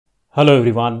Hello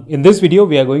everyone, in this video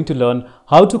we are going to learn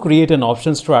how to create an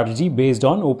option strategy based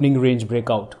on opening range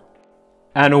breakout.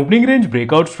 An opening range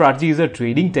breakout strategy is a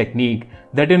trading technique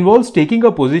that involves taking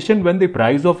a position when the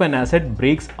price of an asset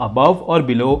breaks above or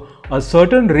below a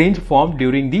certain range formed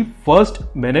during the first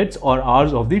minutes or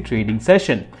hours of the trading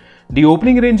session. The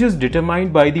opening range is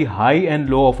determined by the high and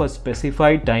low of a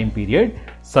specified time period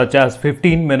such as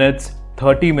 15 minutes,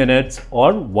 30 minutes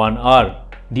or 1 hour.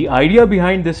 The idea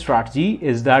behind this strategy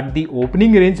is that the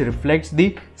opening range reflects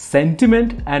the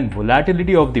sentiment and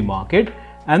volatility of the market,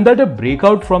 and that a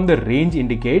breakout from the range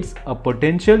indicates a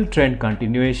potential trend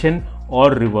continuation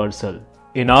or reversal.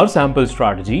 In our sample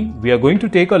strategy, we are going to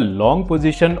take a long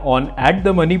position on at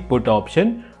the money put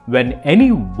option when any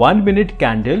 1 minute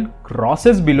candle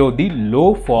crosses below the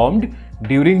low formed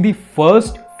during the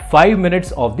first 5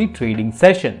 minutes of the trading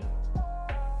session.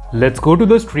 Let's go to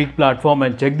the Ctreaing platform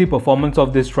and check the performance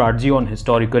of this strategy on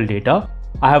historical data.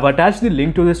 I have attached the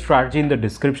link to this strategy in the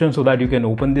description so that you can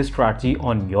open this strategy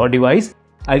on your device.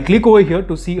 I'll click over here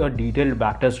to see a detailed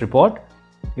backtest report.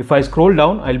 If I scroll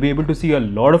down, I'll be able to see a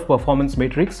lot of performance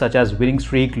metrics such as winning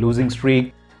streak, losing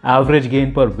streak, average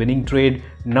gain per winning trade,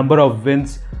 number of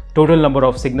wins, total number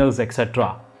of signals,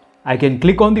 etc. I can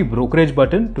click on the brokerage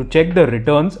button to check the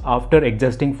returns after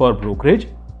adjusting for brokerage.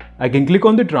 I can click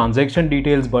on the transaction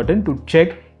details button to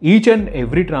check each and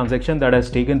every transaction that has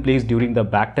taken place during the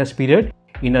backtest period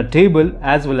in a table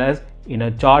as well as in a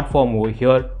chart form over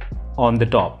here on the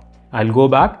top. I'll go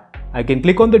back. I can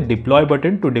click on the deploy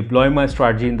button to deploy my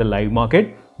strategy in the live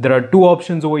market. There are two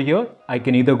options over here. I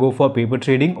can either go for paper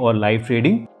trading or live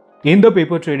trading. In the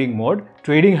paper trading mode,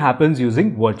 trading happens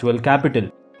using virtual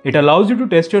capital. It allows you to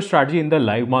test your strategy in the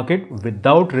live market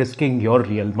without risking your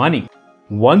real money.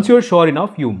 Once you're sure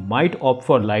enough, you might opt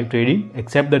for live trading,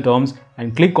 accept the terms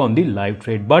and click on the live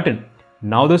trade button.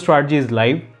 Now the strategy is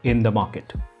live in the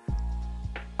market.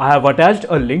 I have attached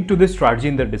a link to this strategy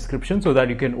in the description so that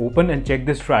you can open and check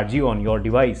this strategy on your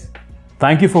device.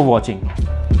 Thank you for watching.